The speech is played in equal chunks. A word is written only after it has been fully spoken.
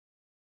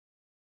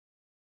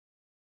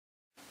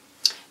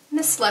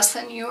this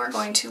lesson, you are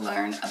going to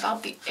learn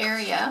about the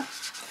area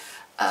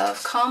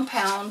of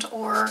compound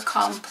or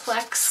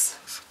complex,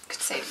 you could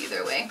say it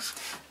either way,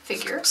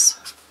 figures.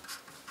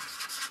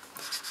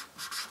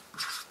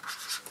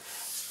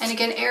 And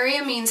again,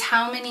 area means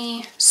how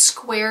many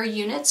square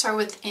units are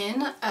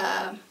within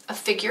a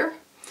figure.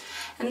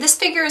 And this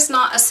figure is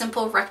not a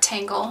simple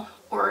rectangle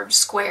or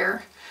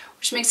square,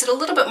 which makes it a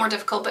little bit more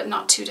difficult, but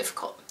not too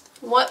difficult.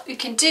 What we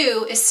can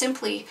do is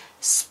simply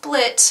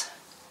split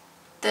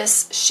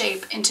this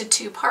shape into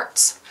two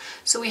parts.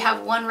 So we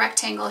have one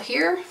rectangle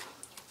here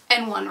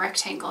and one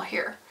rectangle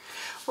here.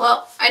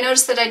 Well, I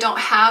noticed that I don't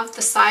have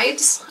the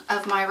sides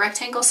of my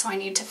rectangle, so I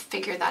need to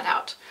figure that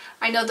out.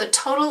 I know the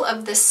total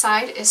of this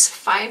side is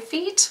 5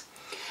 feet,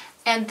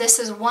 and this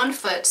is 1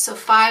 foot, so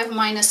 5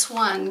 minus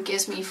 1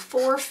 gives me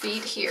 4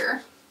 feet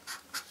here.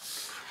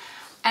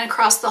 And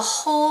across the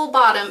whole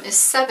bottom is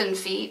 7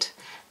 feet,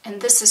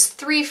 and this is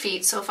 3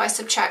 feet, so if I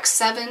subtract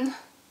 7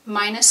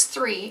 minus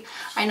 3,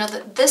 I know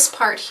that this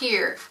part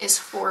here is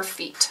 4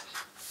 feet.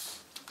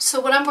 So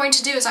what I'm going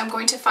to do is I'm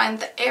going to find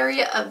the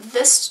area of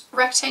this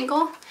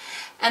rectangle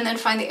and then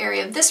find the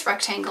area of this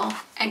rectangle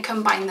and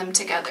combine them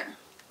together.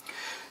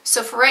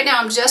 So for right now,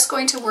 I'm just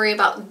going to worry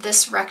about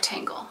this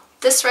rectangle.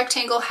 This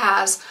rectangle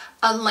has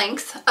a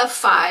length of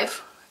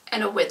 5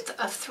 and a width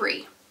of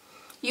 3.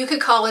 You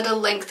could call it a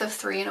length of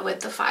 3 and a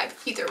width of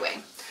 5, either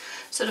way.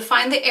 So to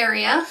find the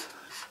area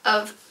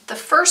of the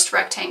first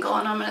rectangle,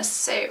 and I'm going to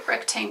say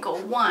rectangle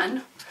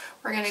 1,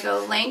 we're going to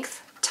go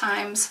length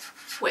times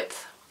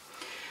width.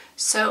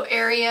 So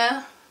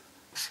area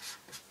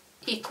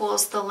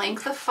equals the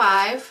length of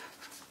 5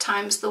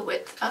 times the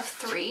width of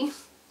 3,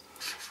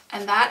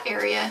 and that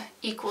area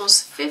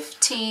equals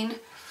 15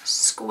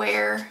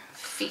 square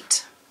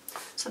feet.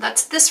 So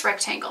that's this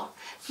rectangle.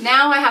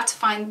 Now I have to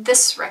find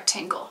this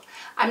rectangle.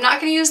 I'm not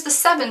going to use the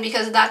 7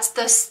 because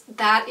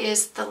that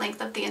is the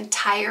length of the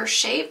entire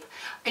shape.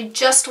 I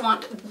just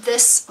want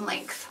this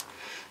length.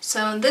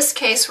 So in this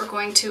case, we're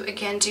going to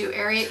again do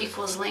area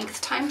equals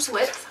length times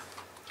width.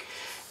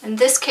 In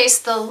this case,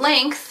 the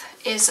length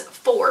is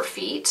 4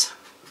 feet,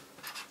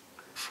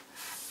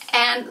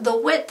 and the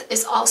width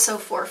is also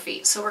 4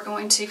 feet. So we're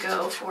going to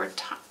go 4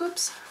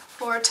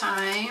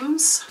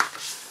 times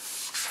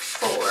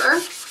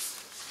 4,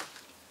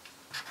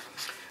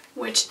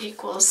 which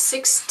equals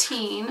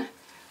 16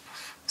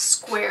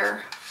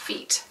 square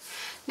feet.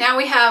 Now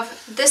we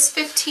have this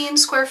 15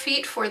 square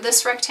feet for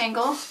this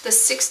rectangle, this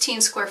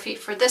 16 square feet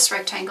for this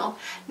rectangle.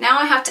 Now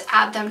I have to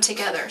add them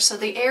together. So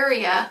the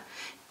area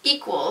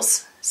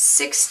equals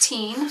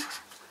 16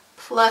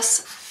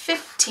 plus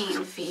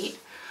 15 feet,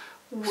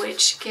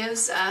 which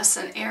gives us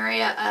an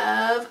area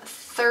of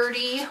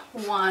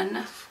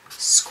 31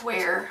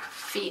 square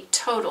feet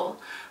total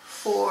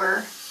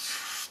for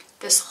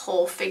this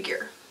whole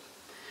figure.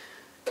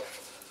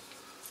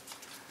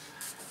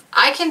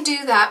 I can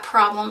do that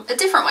problem a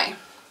different way.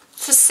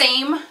 It's the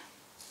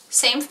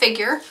same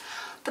figure,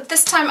 but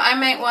this time I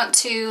might want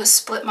to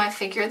split my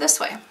figure this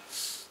way.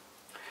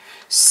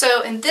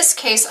 So in this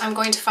case, I'm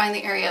going to find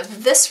the area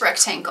of this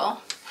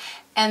rectangle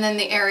and then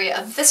the area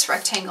of this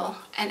rectangle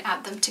and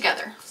add them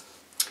together.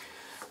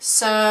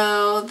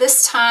 So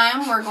this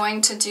time we're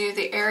going to do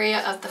the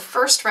area of the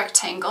first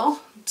rectangle.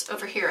 It's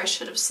over here. I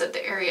should have said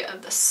the area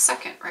of the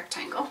second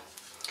rectangle. All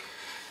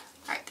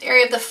right, the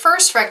area of the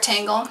first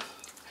rectangle,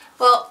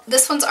 well,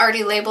 this one's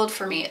already labeled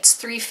for me. It's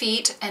 3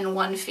 feet and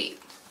 1 feet.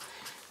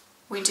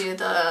 We do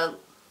the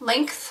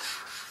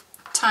length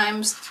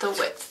times the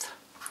width.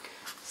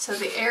 So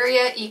the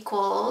area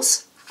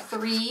equals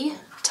 3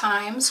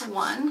 times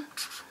 1,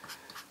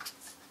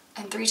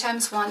 and 3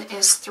 times 1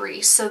 is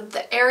 3. So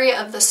the area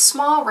of the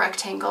small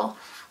rectangle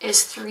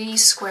is 3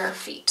 square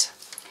feet.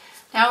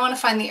 Now I want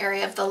to find the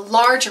area of the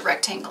larger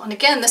rectangle. And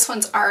again, this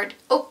one's already,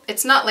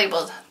 it's not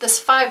labeled. This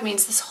 5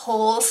 means this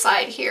whole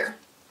side here.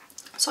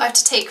 So I have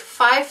to take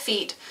 5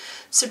 feet,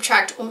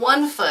 subtract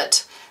 1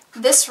 foot.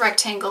 This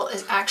rectangle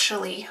is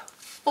actually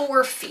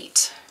 4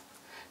 feet,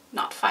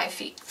 not 5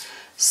 feet.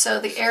 So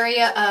the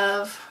area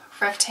of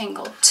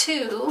rectangle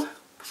 2,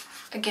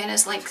 again,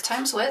 is length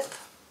times width.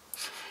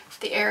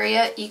 The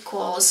area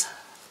equals,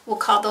 we'll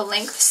call the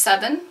length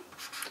 7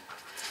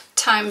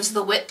 times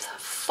the width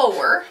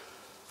 4,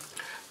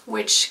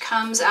 which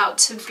comes out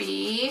to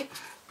be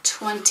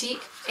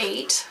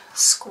 28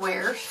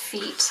 square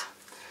feet.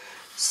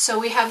 So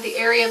we have the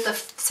area of the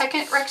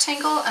second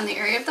rectangle and the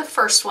area of the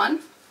first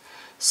one.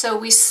 So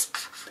we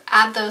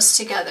add those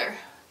together.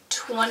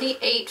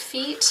 28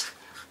 feet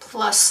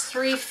plus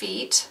 3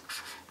 feet,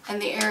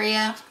 and the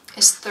area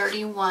is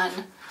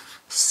 31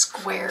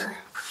 square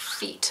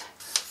feet,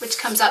 which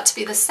comes out to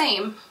be the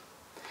same.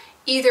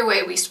 Either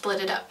way, we split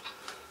it up.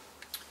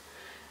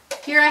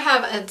 Here I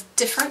have a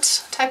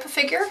different type of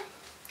figure.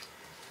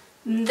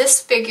 This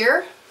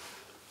figure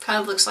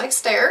kind of looks like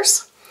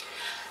stairs.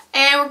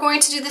 And we're going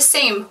to do the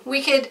same.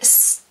 We could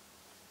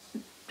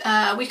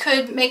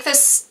make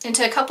this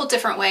into a couple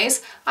different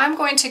ways. I'm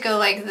going to go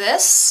like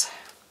this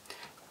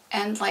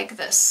and like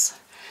this.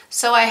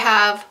 So I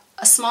have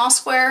a small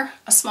square,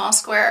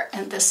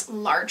 and this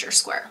larger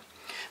square.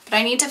 But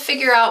I need to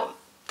figure out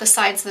the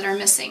sides that are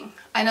missing.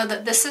 I know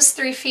that this is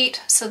 3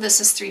 feet, so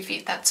this is 3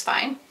 feet, that's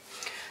fine.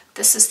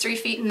 This is 3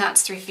 feet and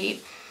that's 3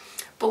 feet.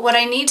 But what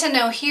I need to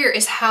know here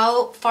is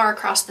how far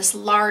across this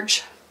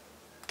larger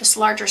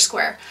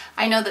square.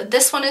 I know that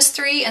this one is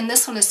 3 and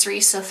this one is 3,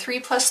 so 3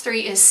 plus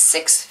 3 is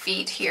 6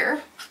 feet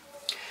here.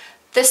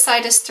 This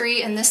side is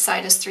 3 and this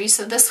side is 3,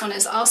 so this one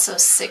is also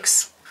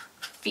 6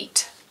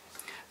 feet.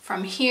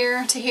 From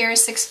here to here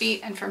is 6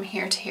 feet, and from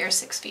here to here is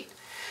 6 feet.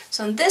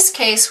 So in this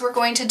case, we're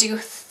going to do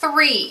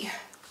 3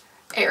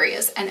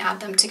 areas and add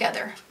them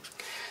together.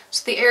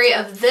 So the area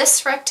of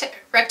this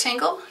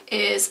rectangle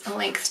is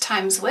length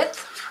times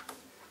width.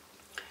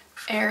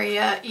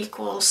 Area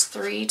equals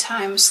 3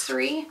 times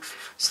 3.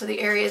 So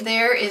the area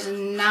there is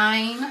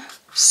 9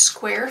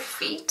 square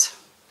feet.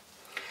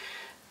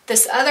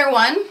 This other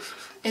one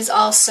is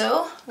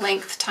also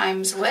length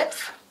times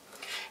width.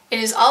 It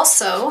is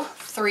also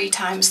 3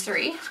 times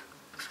 3.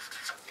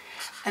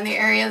 And the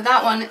area of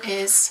that one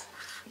is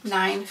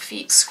 9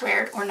 feet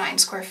squared, or 9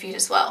 square feet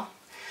as well.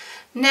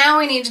 Now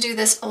we need to do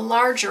this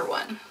larger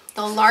one.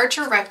 The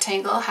larger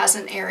rectangle has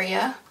an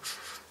area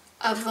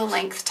of the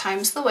length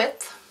times the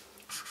width.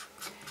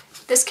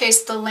 In this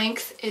case, the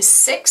length is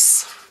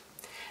 6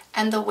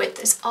 and the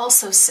width is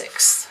also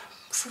 6.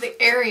 So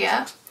the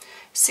area,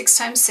 6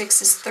 times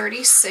 6 is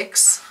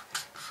 36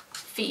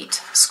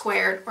 feet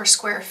squared, or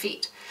square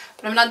feet.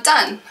 But I'm not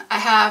done. I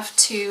have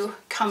to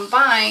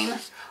combine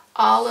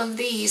all of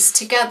these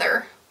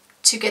together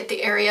to get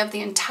the area of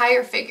the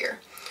entire figure.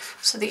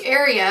 So the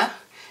area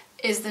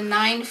is the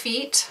 9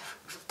 feet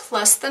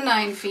plus the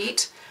 9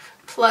 feet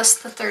plus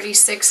the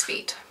 36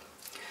 feet.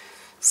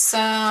 So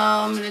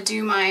I'm going to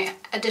do my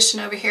addition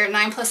over here.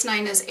 9 plus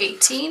 9 is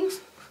 18.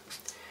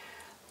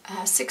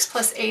 6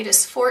 plus 8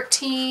 is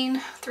 14.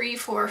 3,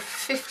 4,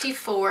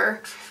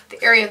 54.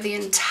 The area of the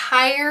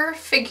entire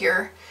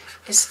figure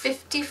is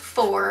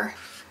 54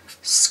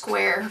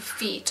 square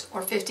feet,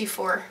 or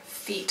 54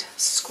 feet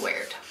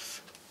squared.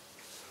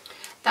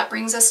 That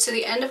brings us to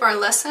the end of our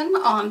lesson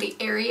on the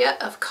area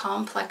of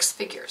complex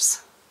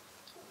figures.